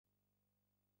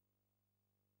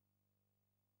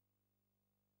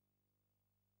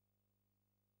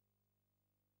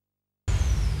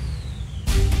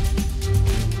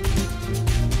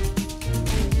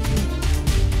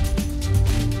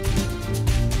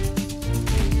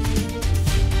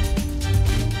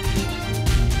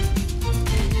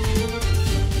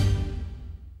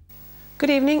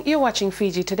evening, you're watching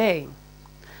Fiji Today.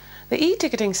 The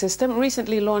e-ticketing system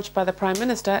recently launched by the Prime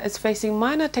Minister is facing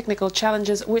minor technical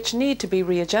challenges which need to be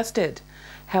readjusted.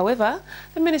 However,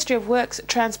 the Ministry of Works,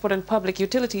 Transport and Public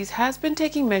Utilities has been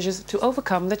taking measures to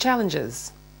overcome the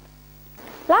challenges.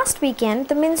 Last weekend,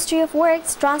 the Ministry of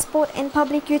Works, Transport and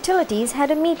Public Utilities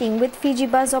had a meeting with Fiji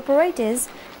bus operators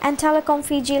and Telecom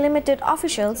Fiji Limited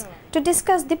officials to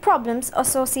discuss the problems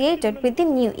associated with the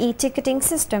new e-ticketing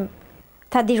system.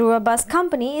 Thadirua Bus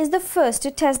Company is the first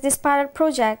to test this pilot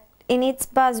project in its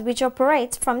bus which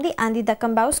operates from the Andi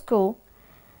Dakambau school.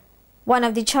 One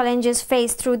of the challenges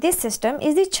faced through this system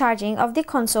is the charging of the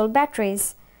console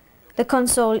batteries. The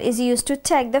console is used to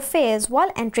tag the fares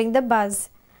while entering the bus.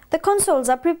 The consoles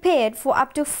are prepared for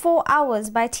up to 4 hours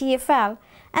by TFL,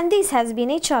 and this has been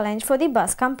a challenge for the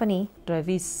bus company.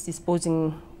 This is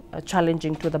posing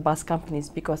challenging to the bus companies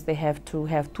because they have to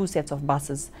have 2 sets of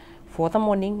buses for the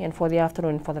morning and for the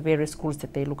afternoon for the various schools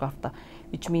that they look after,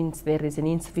 which means there is an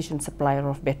insufficient supply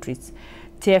of batteries.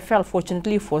 TFL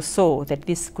fortunately foresaw that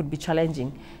this could be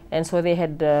challenging, and so they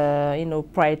had,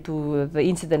 prior to the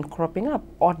incident cropping up,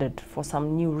 ordered for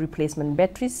some new replacement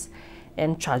batteries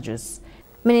and chargers.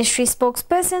 Ministry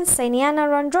spokesperson Sainiana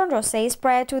Rondrondo says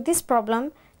prior to this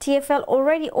problem, TFL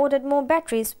already ordered more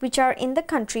batteries which are in the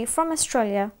country from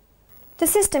Australia. The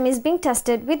system is being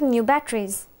tested with new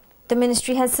batteries. The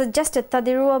ministry has suggested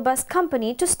Thadirua Bus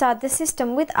Company to start the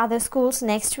system with other schools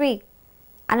next week.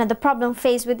 Another problem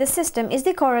faced with the system is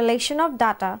the correlation of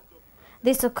data.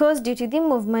 This occurs due to the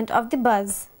movement of the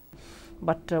bus.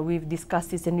 But we've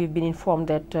discussed this and we've been informed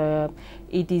that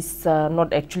it is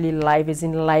not actually live, as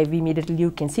in live immediately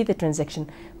you can see the transaction,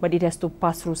 but it has to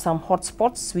pass through some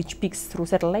hotspots which peaks through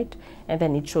satellite and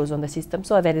then it shows on the system.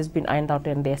 So that has been ironed out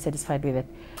and they are satisfied with it.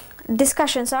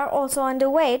 Discussions are also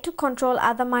underway to control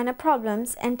other minor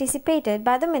problems anticipated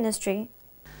by the ministry.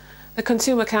 The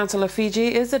Consumer Council of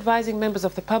Fiji is advising members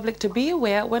of the public to be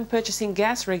aware when purchasing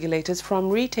gas regulators from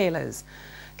retailers.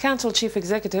 Council Chief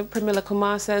Executive Pramila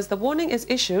Kumar says the warning is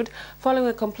issued following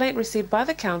a complaint received by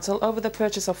the Council over the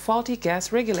purchase of faulty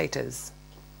gas regulators.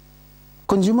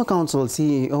 Consumer Council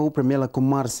CEO Pramila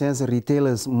Kumar says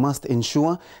retailers must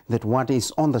ensure that what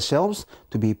is on the shelves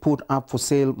to be put up for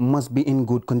sale must be in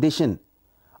good condition.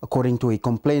 According to a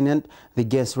complainant, the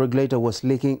gas regulator was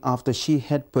leaking after she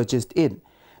had purchased it.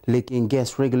 Leaking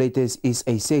gas regulators is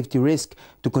a safety risk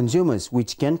to consumers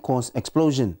which can cause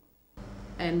explosion.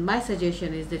 And my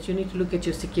suggestion is that you need to look at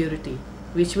your security,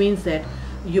 which means that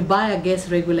you buy a gas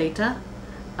regulator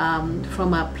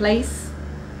from a place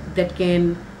that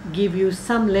can give you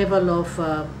some level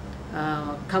of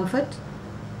comfort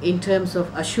in terms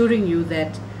of assuring you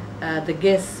that the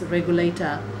gas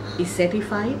regulator is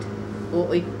certified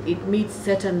or it meets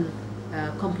certain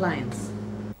compliance.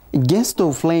 Gas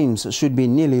stove flames should be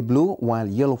nearly blue, while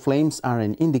yellow flames are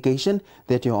an indication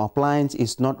that your appliance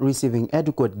is not receiving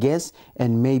adequate gas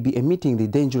and may be emitting the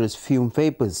dangerous fume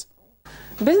vapors.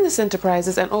 Business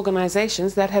enterprises and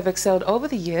organizations that have excelled over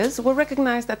the years were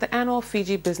recognized at the annual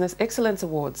Fiji Business Excellence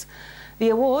Awards. The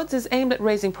awards is aimed at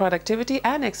raising productivity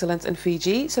and excellence in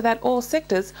Fiji so that all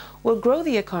sectors will grow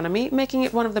the economy, making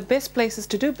it one of the best places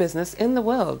to do business in the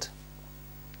world.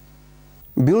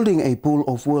 Building a pool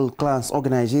of world-class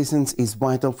organizations is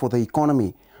vital for the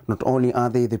economy. Not only are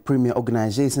they the premier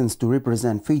organizations to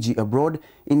represent Fiji abroad,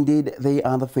 indeed they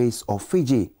are the face of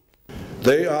Fiji.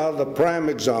 They are the prime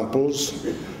examples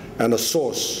and a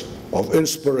source of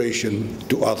inspiration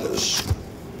to others.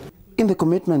 In the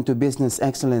Commitment to Business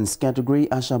Excellence category,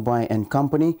 Ashabai and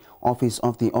Company, Office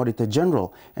of the Auditor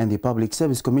General and the Public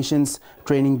Service Commission's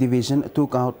Training Division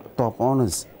took out top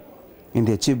honors. In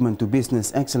the Achievement to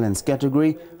Business Excellence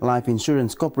category, Life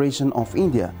Insurance Corporation of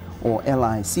India, or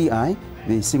LICI,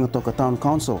 the Singatoka Town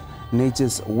Council,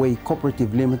 Nature's Way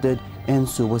Cooperative Limited, and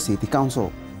Suva City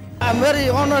Council. I'm very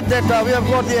honored that we have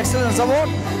got the Excellence Award.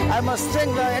 I must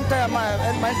thank the entire my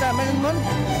entire management,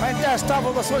 my entire staff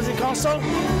of the Suva Council,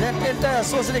 the entire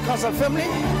Suva Council family,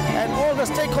 and all the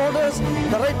stakeholders,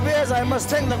 the ratepayers. I must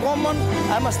thank the government.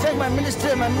 I must thank my ministry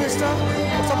and my minister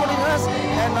for supporting us.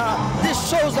 And this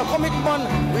shows the commitment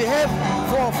we have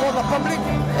for the public.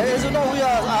 And as you know, we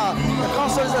are the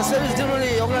council is a service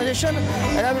delivery organization,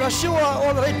 and I will assure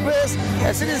all the ratepayers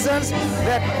and citizens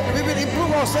that we will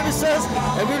improve our services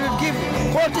and we will give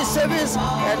quality service,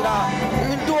 and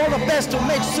we will do all the best to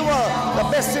make Suva the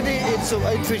best city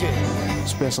in Fiji.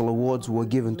 Special awards were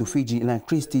given to Fiji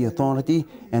Electricity Authority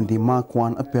and the Mark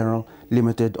I Apparel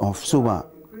Limited of Suva.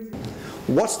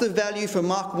 What's the value for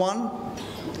Mark I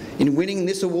in winning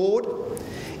this award?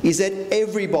 Is that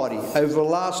everybody over the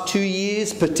last 2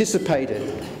 years participated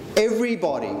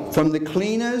Everybody, from the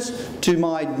cleaners to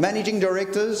my managing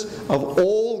directors of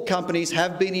all companies,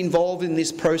 have been involved in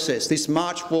this process, this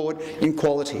march forward in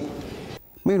quality.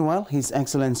 Meanwhile, His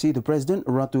Excellency the President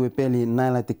Ratu Epeli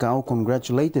Naila Tikau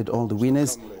congratulated all the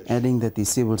winners, adding that the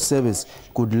civil service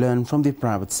could learn from the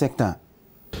private sector.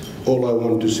 All I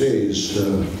want to say is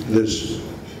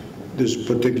this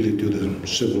particularly to the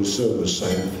civil service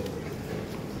side,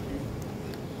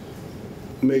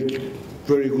 make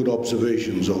very good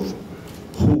observations of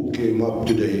who came up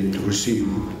today to receive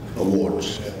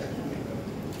awards.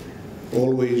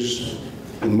 Always,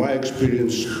 in my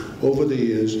experience over the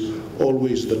years,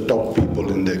 always the top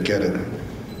people in their category.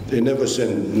 They never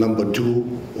send number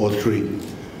 2 or 3.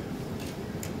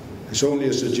 It's only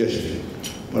a suggestion,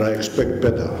 but I expect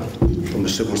better from the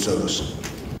civil service.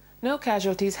 No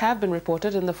casualties have been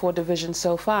reported in the 4 divisions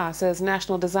so far, says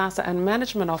National Disaster and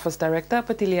Management Office Director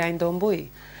Patilia Ndombui.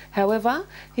 However,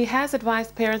 he has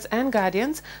advised parents and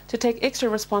guardians to take extra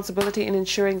responsibility in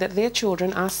ensuring that their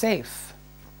children are safe.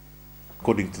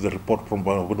 According to the report from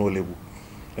Vanuatu,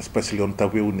 especially on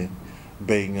Taveune,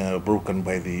 being broken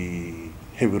by the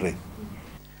heavy rain.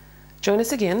 Join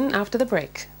us again after the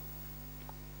break.